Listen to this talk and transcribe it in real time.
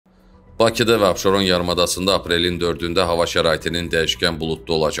Bakıda və Abşeron yarımadasında aprelin 4-də hava şəraitinin dəyişkən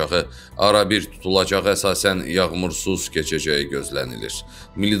buludlu olacağı, arabir tutulacağı, əsasən yağmursuz keçəcəyi gözlənilir.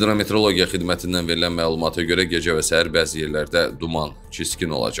 Milli Hidrometeorologiya Xidmətindən verilən məlumata görə gecə və səhər bəzi yerlərdə duman, çiskin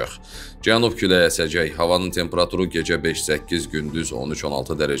olacaq. Cənub küləyi əsəcək, havanın temperaturu gecə 5-8, gündüz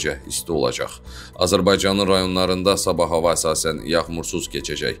 13-16 dərəcə isti olacaq. Azərbaycanın rayonlarında sabah hava əsasən yağmursuz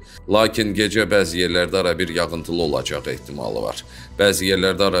keçəcək. Lakin gecə bəzi yerlərdə arabir yağıntılı olacağı ehtimalı var. Bəzi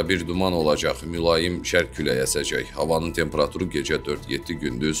yerlərdə arabir duman olacaq, mülayim şərq küləyi əsəcək. Havanın temperaturu gecə 4-7,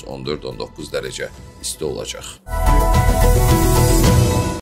 gündüz 14-19 dərəcə isti olacaq.